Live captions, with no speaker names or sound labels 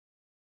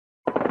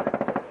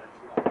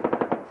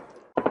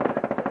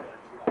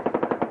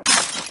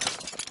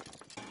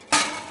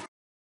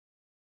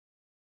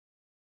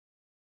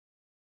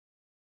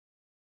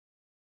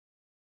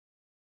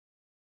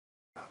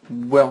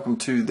Welcome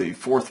to the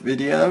fourth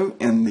video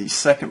in the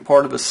second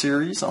part of a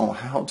series on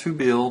how to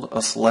build a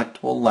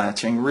selectable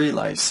latching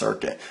relay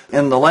circuit.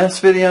 In the last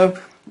video,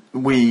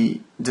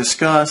 we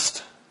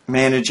discussed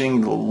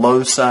managing the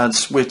low side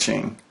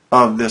switching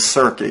of this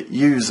circuit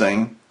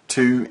using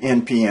 2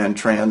 NPN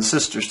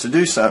transistors. To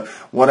do so,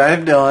 what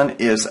I've done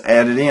is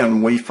added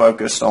in, we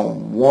focused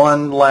on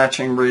one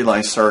latching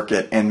relay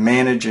circuit and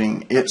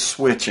managing its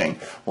switching,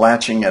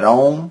 latching it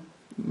on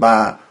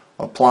by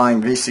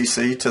applying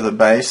VCC to the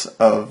base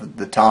of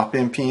the top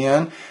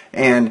NPN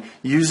and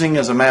using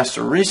as a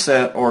master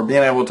reset or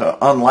being able to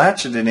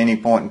unlatch it at any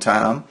point in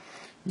time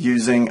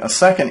using a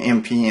second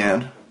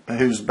NPN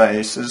whose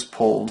base is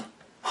pulled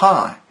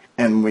high.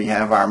 And we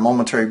have our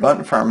momentary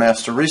button for our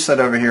master reset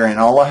over here, and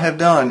all I have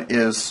done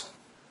is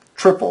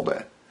tripled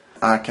it.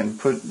 I can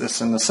put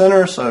this in the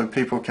center so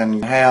people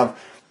can have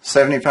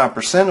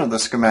 75% of the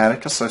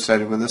schematic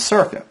associated with this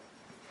circuit.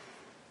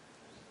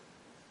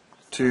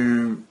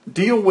 To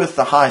deal with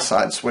the high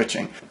side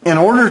switching, in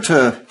order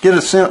to get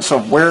a sense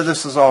of where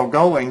this is all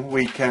going,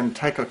 we can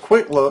take a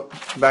quick look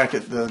back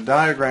at the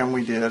diagram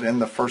we did in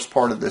the first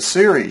part of this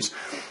series,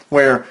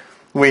 where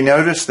we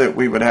noticed that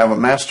we would have a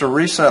master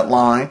reset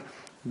line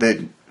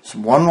that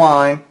one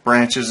line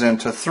branches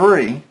into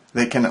 3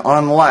 that can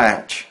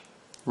unlatch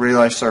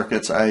relay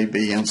circuits A,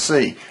 B, and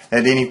C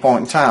at any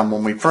point in time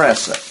when we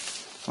press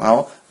it.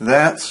 Well,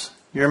 that's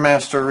your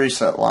master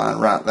reset line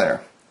right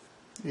there.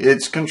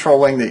 It's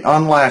controlling the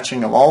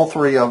unlatching of all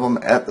 3 of them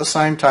at the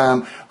same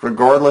time,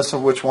 regardless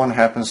of which one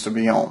happens to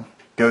be on.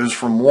 Goes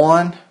from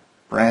 1,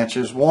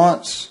 branches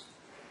once,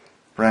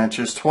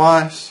 branches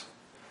twice,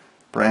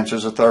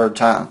 branches a third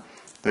time.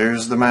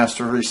 There's the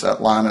master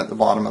reset line at the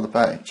bottom of the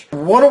page.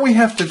 What do we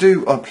have to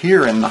do up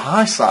here in the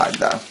high side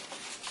though?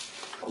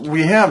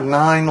 We have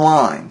 9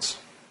 lines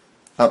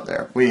up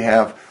there. We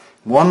have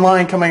 1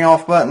 line coming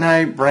off button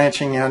A,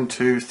 branching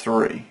into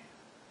 3.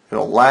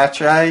 It'll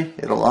latch A,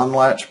 it'll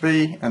unlatch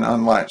B, and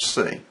unlatch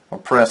C. A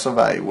press of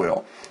A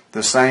will.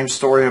 The same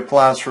story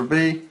applies for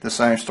B, the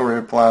same story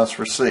applies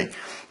for C.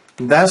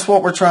 That's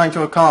what we're trying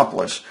to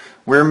accomplish.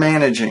 We're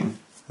managing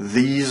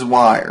these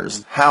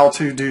wires. How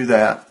to do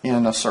that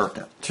in a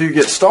circuit. To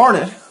get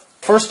started,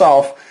 first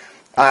off,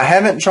 I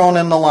haven't drawn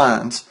in the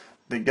lines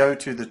that go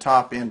to the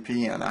top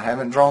NPN. I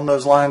haven't drawn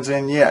those lines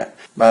in yet.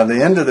 By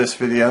the end of this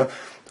video,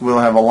 we'll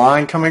have a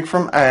line coming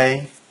from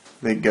A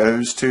that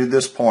goes to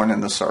this point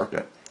in the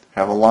circuit.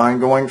 Have a line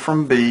going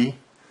from B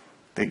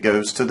that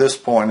goes to this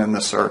point in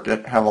the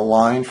circuit. Have a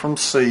line from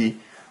C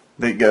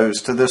that goes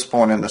to this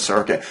point in the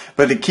circuit.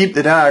 But to keep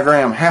the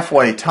diagram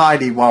halfway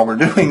tidy while we're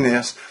doing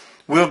this,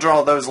 we'll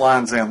draw those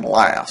lines in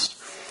last.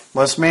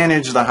 Let's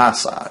manage the high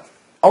side.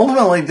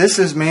 Ultimately, this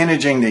is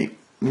managing the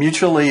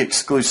mutually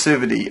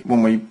exclusivity.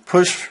 When we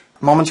push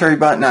momentary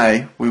button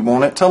A, we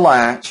want it to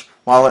latch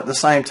while at the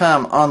same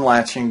time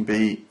unlatching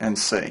B and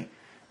C.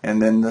 And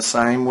then the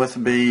same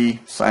with B,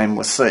 same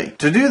with C.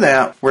 To do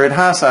that, we're at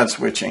high side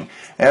switching.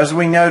 As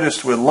we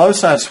noticed with low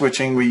side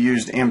switching, we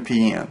used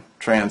NPN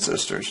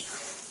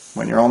transistors.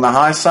 When you're on the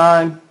high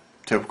side,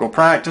 typical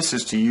practice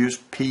is to use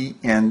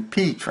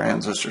PNP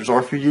transistors,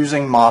 or if you're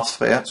using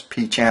MOSFETs,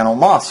 P-channel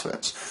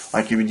MOSFETs,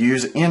 like you would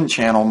use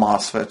N-channel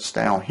MOSFETs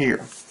down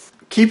here.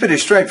 Keep it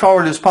as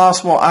straightforward as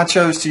possible. I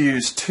chose to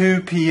use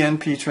 2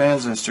 PNP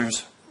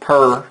transistors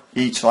per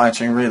each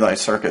latching relay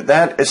circuit.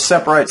 That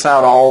separates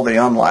out all the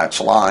unlatched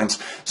lines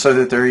so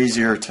that they're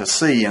easier to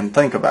see and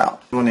think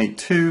about. We'll need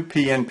 2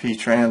 PNP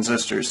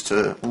transistors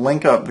to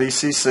link up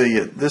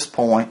VCC at this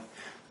point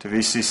to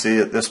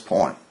VCC at this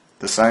point.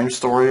 The same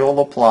story will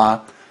apply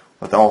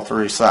with all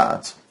 3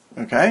 sides.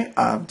 Okay,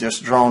 I've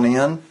just drawn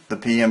in the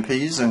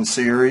PNPs in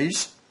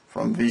series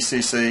from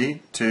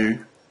VCC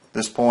to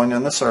this point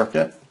in the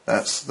circuit.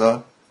 That's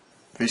the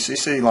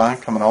VCC line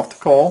coming off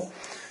the coil.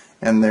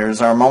 And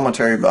there's our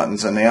momentary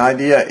buttons. And the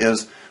idea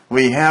is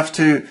we have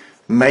to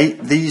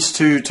mate these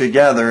 2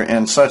 together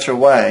in such a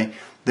way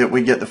that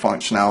we get the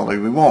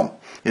functionality we want.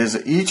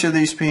 Is each of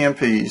these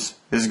PNPs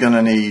is going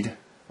to need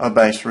a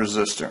base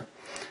resistor.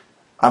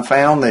 I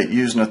found that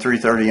using a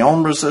 330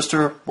 ohm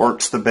resistor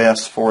works the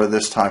best for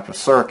this type of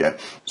circuit.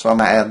 So I'm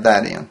going to add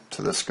that in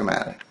to the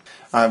schematic.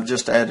 I've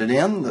just added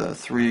in the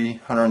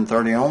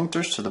 330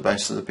 ohms to the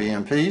base of the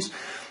PNPs.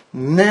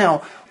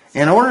 Now,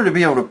 in order to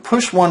be able to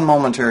push one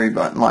momentary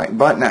button like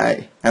button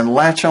A and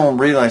latch on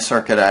relay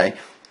circuit A,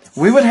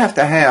 we would have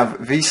to have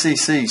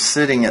VCC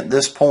sitting at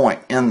this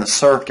point in the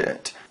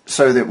circuit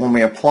so that when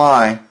we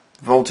apply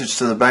voltage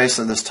to the base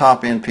of this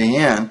top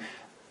NPN,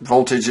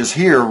 voltage is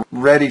here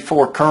ready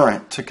for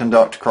current to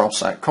conduct across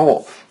that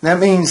coil. That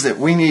means that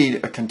we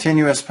need a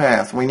continuous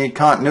path. We need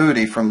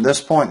continuity from this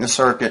point in the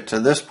circuit to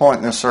this point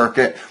in the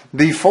circuit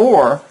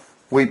before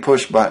we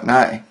push button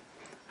A.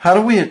 How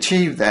do we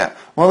achieve that?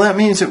 Well, that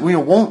means that we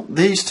want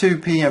these 2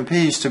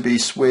 PNPs to be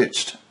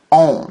switched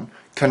on,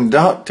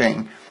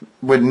 conducting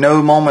with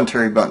no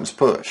momentary buttons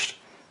pushed.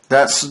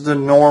 That's the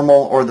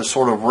normal or the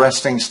sort of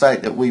resting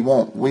state that we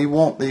want. We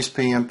want these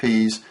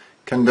PNPs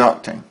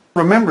conducting.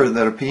 Remember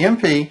that a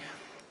PNP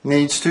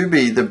needs to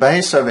be, the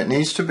base of it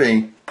needs to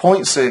be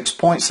 0.6,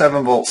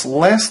 0.7 volts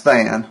less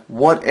than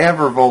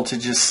whatever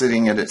voltage is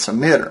sitting at its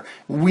emitter.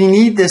 We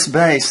need this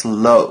base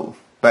low,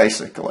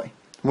 basically.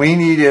 We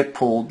need it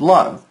pulled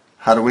low.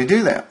 How do we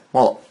do that?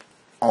 Well,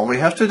 all we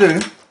have to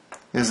do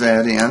is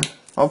add in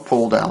a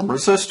pull down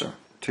resistor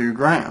to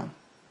ground,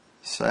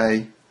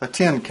 say a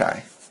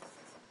 10K.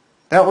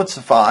 That would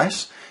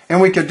suffice. And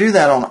we could do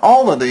that on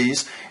all of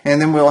these, and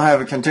then we'll have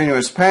a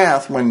continuous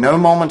path. When no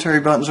momentary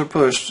buttons are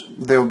pushed,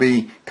 there'll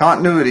be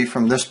continuity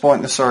from this point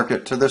in the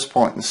circuit to this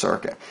point in the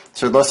circuit.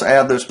 So let's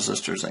add those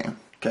resistors in.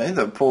 Okay,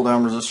 the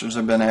pull-down resistors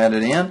have been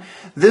added in.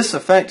 This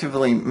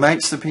effectively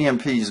makes the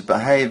PNPs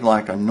behave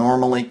like a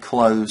normally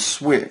closed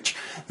switch.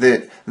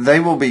 That they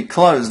will be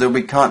closed, there'll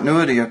be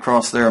continuity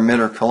across their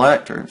emitter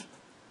collectors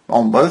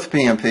on both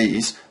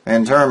PNPs,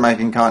 in turn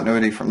making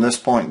continuity from this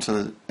point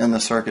in the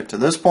circuit to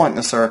this point in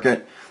the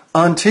circuit,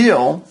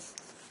 until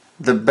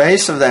the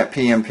base of that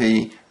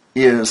PNP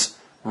is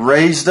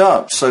raised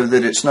up so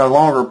that it's no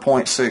longer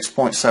 0.6,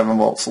 0.7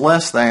 volts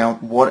less than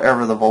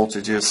whatever the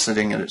voltage is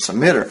sitting at its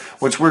emitter,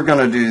 which we're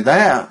going to do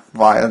that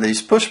via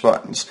these push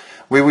buttons.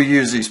 We will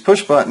use these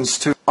push buttons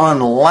to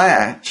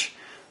unlatch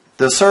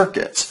the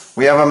circuits.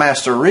 We have a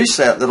master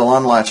reset that'll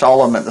unlatch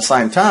all of them at the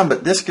same time,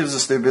 but this gives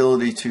us the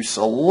ability to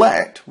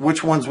select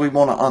which ones we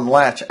want to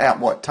unlatch at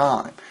what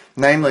time.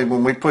 Namely,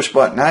 when we push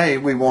button A,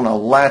 we want to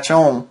latch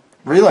on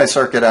relay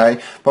circuit A,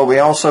 but we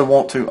also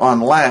want to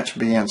unlatch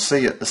B and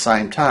C at the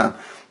same time.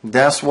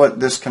 That's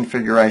what this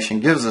configuration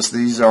gives us.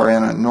 These are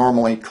in a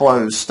normally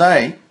closed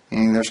state,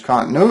 meaning there's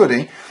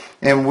continuity,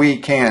 and we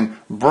can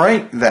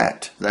break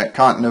that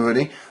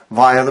continuity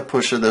via the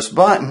push of this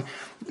button,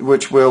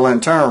 which will in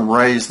turn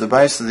raise the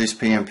base of these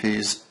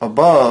PNPs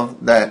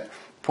above that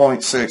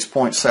 0.6,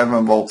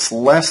 0.7 volts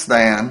less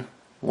than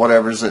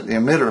whatever's at the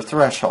emitter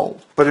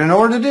threshold. But in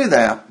order to do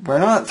that, we're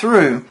not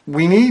through.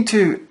 We need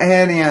to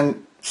add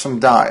in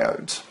some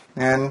diodes,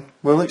 and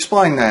we'll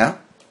explain that,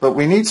 but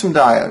we need some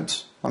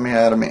diodes. Let me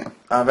add them in.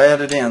 I've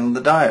added in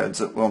the diodes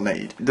that we'll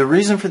need. The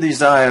reason for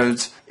these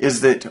diodes is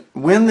that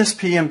when this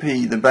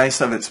PNP, the base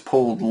of it's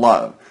pulled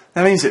low,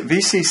 that means that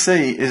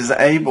VCC is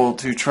able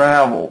to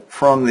travel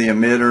from the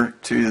emitter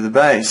to the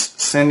base.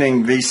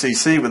 Sending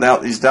VCC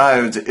without these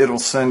diodes, it'll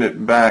send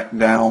it back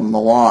down the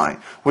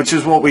line, which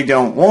is what we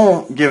don't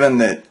want, given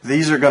that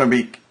these are going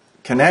to be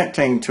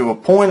connecting to a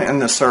point in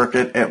the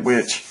circuit at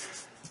which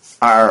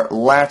our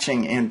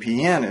latching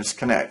NPN is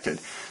connected.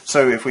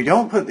 So if we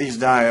don't put these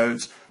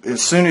diodes,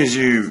 as soon as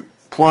you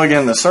plug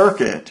in the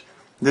circuit,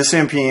 this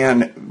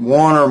NPN,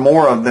 one or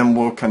more of them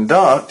will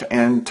conduct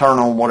and turn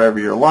on whatever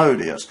your load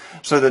is.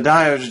 So the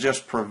diodes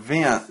just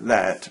prevent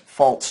that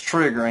false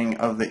triggering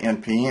of the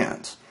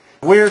NPNs.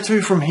 Where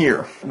to from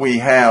here? We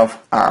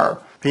have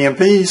our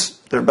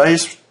PNPs, their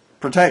base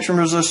protection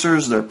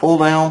resistors, their pull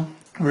down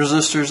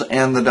resistors,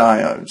 and the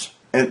diodes.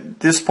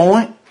 At this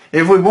point,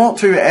 if we want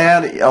to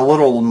add a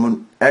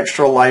little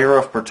extra layer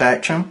of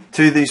protection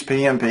to these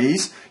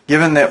PNPs,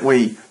 given that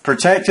we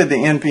protected the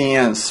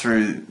NPNs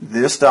through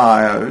this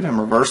diode in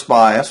reverse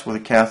bias with a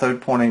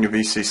cathode pointing to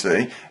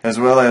VCC, as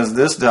well as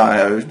this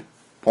diode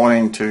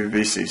pointing to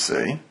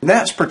VCC,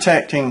 that's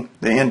protecting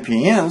the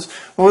NPNs.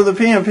 Well, with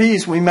the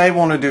PNPs, we may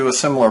want to do a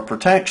similar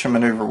protection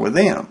maneuver with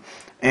them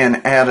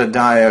and add a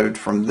diode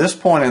from this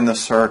point in the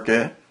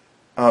circuit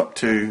up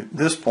to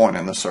this point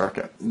in the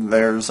circuit.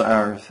 There's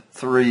our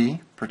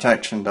three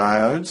protection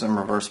diodes in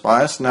reverse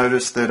bias.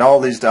 Notice that all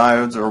these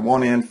diodes are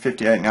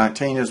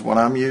 1N5819 is what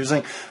I'm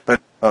using,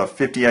 but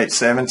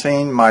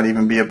 5817 might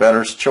even be a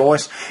better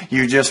choice.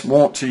 You just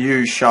want to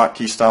use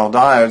Schottky style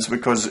diodes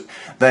because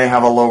they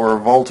have a lower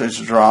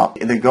voltage drop.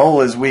 The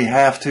goal is we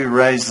have to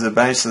raise the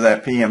base of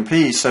that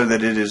PNP so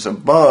that it is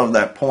above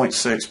that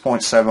 0.6,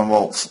 0.7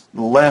 volts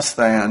less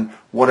than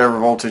whatever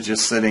voltage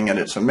is sitting at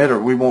its emitter.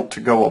 We want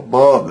to go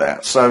above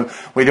that. So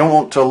we don't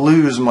want to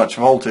lose much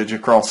voltage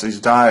across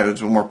these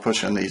diodes when we're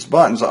pushing these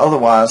buttons.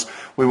 Otherwise,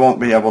 we won't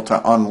be able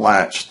to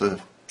unlatch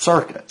the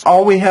circuits.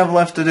 All we have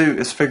left to do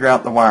is figure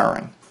out the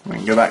wiring. We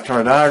can go back to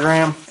our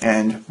diagram,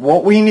 and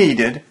what we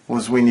needed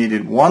was we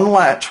needed one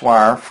latch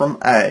wire from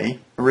A,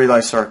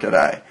 relay circuit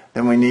A.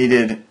 Then we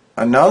needed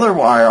another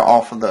wire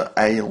off of the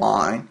A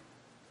line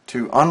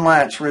to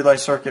unlatch relay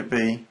circuit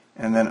B,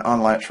 and then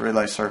unlatch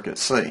relay circuit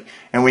C.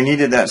 And we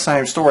needed that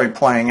same story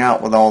playing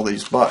out with all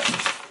these buttons.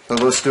 So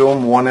let's do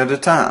them one at a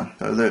time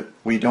so that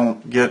we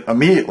don't get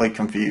immediately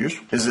confused.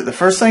 Is that the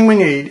first thing we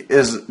need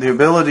is the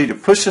ability to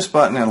push this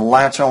button and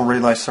latch on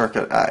relay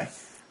circuit A.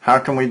 How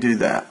can we do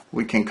that?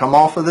 We can come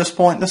off of this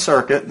point in the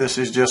circuit. This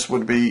is just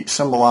would be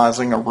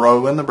symbolizing a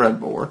row in the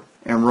breadboard,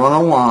 and run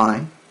a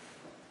line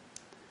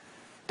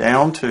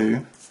down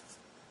to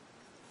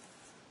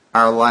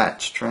our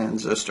latch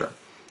transistor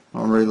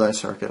on relay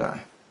circuit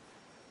A.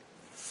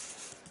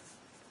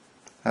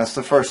 That's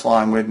the first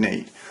line we'd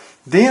need.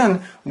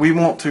 Then we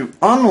want to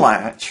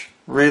unlatch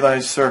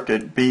relay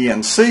circuit B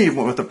and C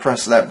with the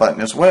press of that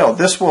button as well.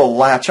 This will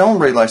latch on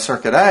relay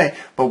circuit A,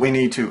 but we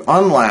need to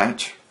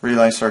unlatch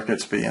relay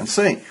circuits B and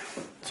C.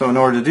 So in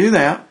order to do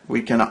that,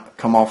 we can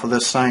come off of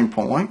this same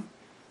point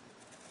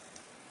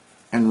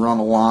and run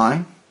a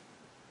line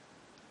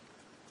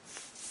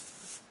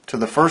to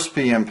the first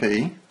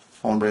PNP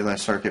on relay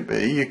circuit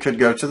B. You could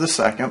go to the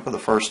second, but the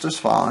first is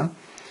fine.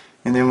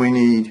 And then we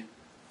need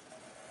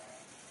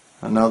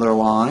another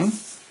line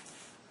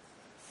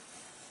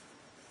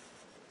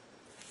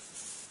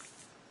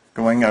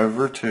going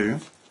over to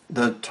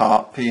the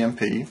top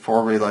PNP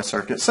for relay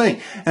circuit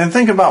C. And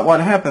think about what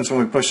happens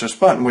when we push this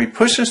button. We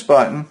push this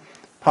button,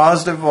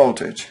 positive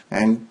voltage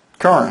and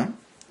current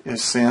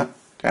is sent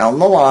down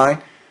the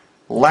line,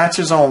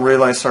 latches on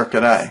relay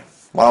circuit A,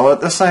 while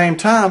at the same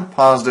time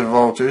positive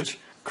voltage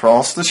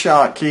across the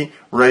Schottky,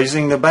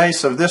 raising the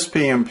base of this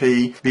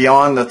PNP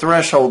beyond the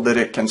threshold that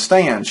it can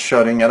stand,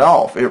 shutting it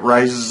off. It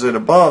raises it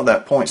above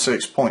that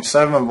 0.6,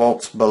 0.7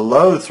 volts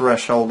below the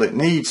threshold it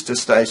needs to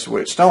stay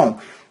switched on.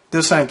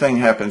 The same thing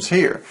happens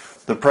here.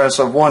 The press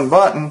of one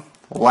button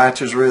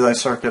latches relay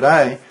circuit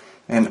A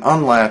and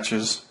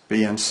unlatches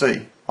B and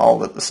C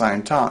all at the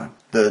same time.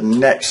 The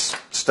next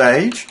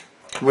stage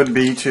would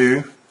be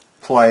to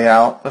play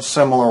out a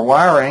similar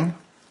wiring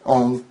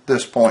on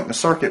this point in the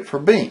circuit for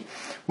B.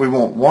 We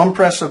want one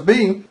press of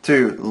B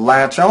to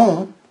latch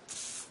on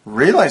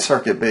relay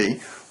circuit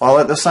B while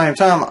at the same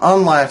time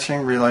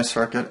unlatching relay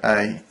circuit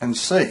A and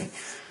C.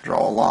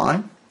 Draw a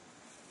line.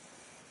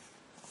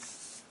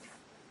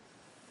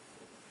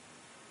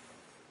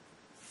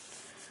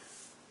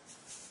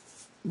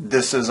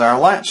 This is our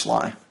latch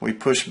line. We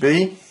push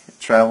B, it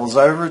travels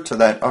over to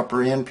that upper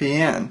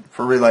NPN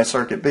for relay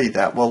circuit B.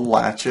 That will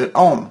latch it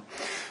on.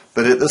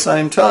 But at the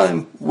same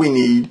time, we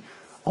need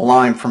a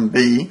line from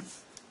B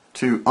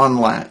to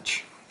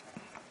unlatch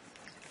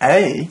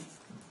A,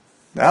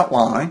 that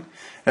line,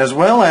 as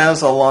well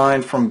as a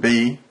line from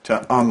B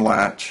to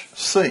unlatch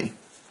C.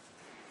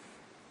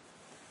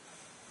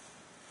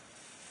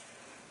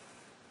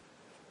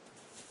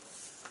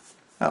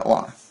 That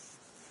line.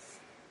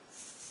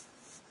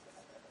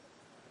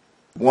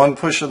 One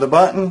push of the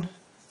button,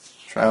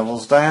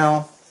 travels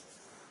down,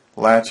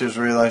 latches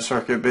relay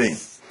circuit B,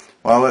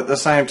 while at the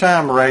same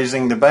time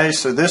raising the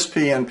base of this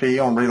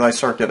PNP on relay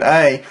circuit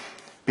A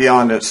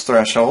beyond its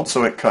threshold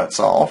so it cuts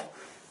off.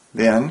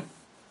 Then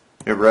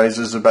it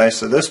raises the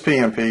base of this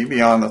PNP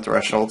beyond the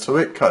threshold so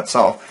it cuts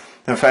off,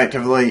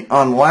 effectively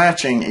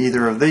unlatching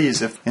either of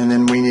these. And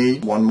then we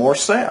need one more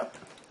set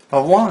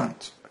of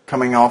lines.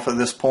 Coming off of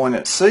this point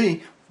at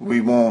C, we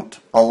want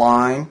a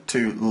line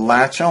to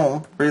latch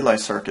on relay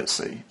circuit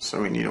C.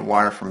 So we need a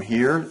wire from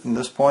here in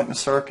this point in the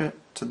circuit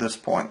to this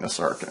point in the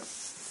circuit.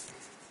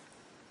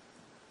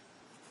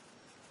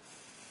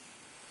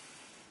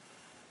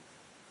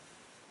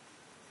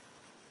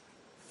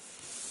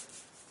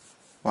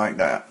 Like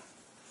that.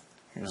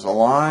 Here's a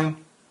line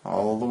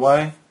all the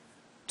way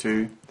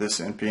to this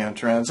NPN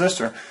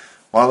transistor.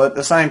 While at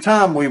the same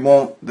time we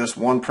want this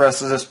one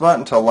press of this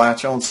button to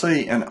latch on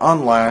C and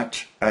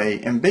unlatch A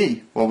and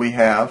B. Well, we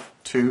have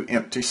two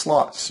empty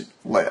slots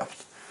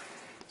left.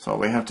 So all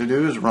we have to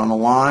do is run a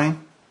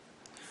line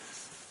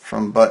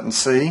from button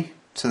C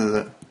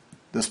to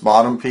this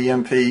bottom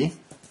PNP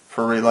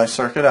for relay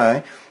circuit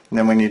A. And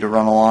then we need to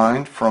run a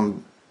line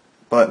from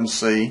button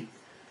C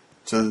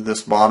to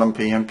this bottom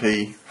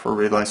PNP for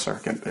relay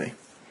circuit B.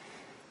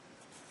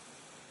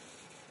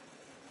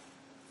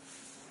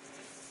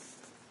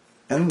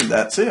 And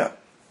that's it.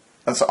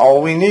 That's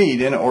all we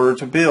need in order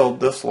to build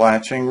this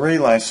latching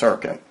relay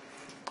circuit.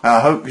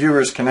 I hope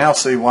viewers can now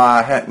see why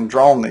I hadn't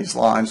drawn these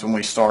lines when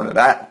we started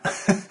out.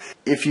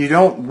 If you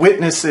don't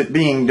witness it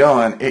being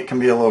done, it can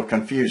be a little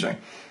confusing.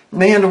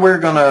 And we're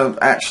going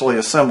to actually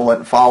assemble it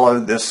and follow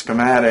this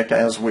schematic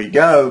as we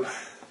go.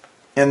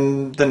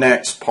 In the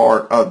next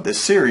part of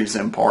this series,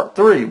 in part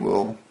 3,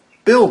 we'll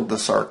build the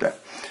circuit.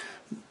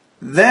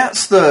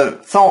 That's the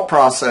thought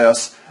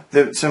process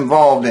that's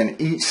involved in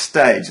each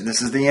stage.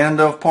 This is the end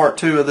of part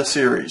 2 of the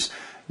series.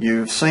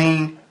 You've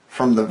seen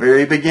from the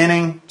very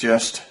beginning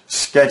just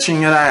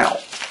sketching it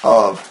out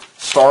of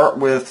start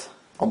with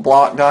a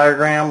block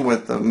diagram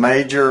with the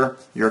major,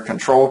 your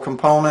control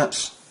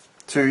components,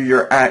 to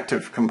your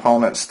active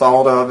components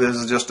thought of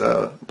as just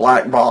a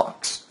black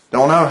box.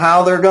 Don't know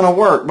how they're going to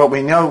work, but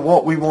we know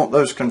what we want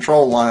those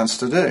control lines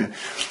to do.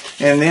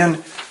 And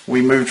then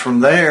we moved from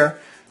there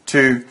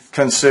to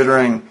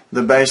considering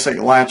the basic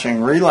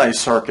latching relay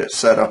circuit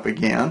setup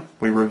again.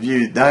 We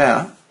reviewed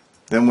that.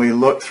 Then we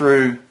looked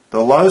through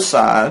the low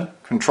side,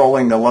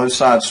 controlling the low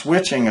side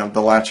switching of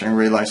the latching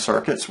relay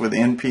circuits with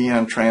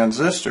NPN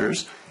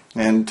transistors,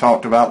 and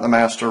talked about the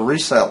master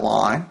reset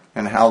line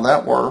and how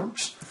that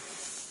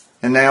works.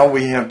 And now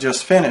we have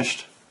just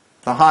finished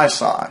the high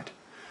side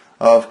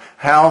of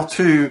how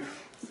to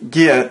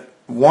get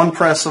one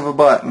press of a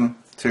button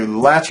to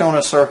latch on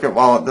a circuit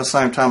while at the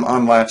same time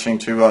unlatching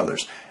two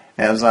others.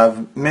 As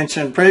I've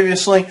mentioned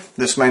previously,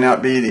 this may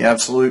not be the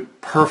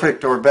absolute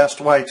perfect or best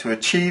way to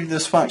achieve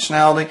this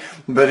functionality,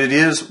 but it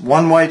is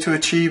one way to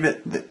achieve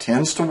it that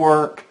tends to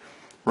work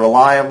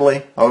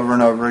reliably over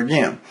and over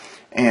again.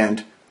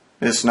 And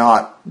it's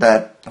not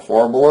that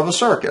horrible of a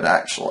circuit,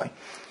 actually.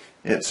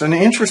 It's an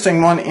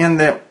interesting one in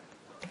that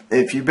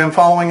if you've been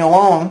following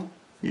along,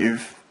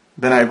 you've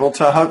been able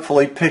to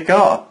hopefully pick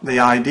up the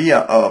idea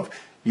of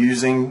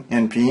using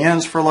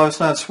NPNs for low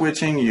side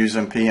switching,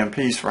 using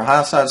PNPs for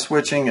high side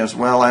switching, as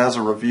well as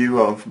a review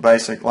of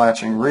basic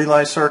latching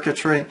relay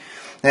circuitry,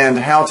 and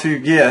how to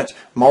get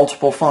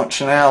multiple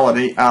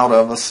functionality out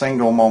of a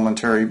single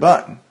momentary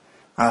button.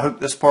 I hope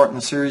this part in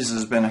the series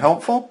has been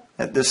helpful.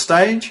 At this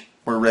stage,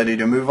 we're ready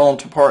to move on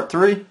to part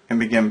 3 and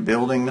begin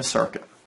building the circuit.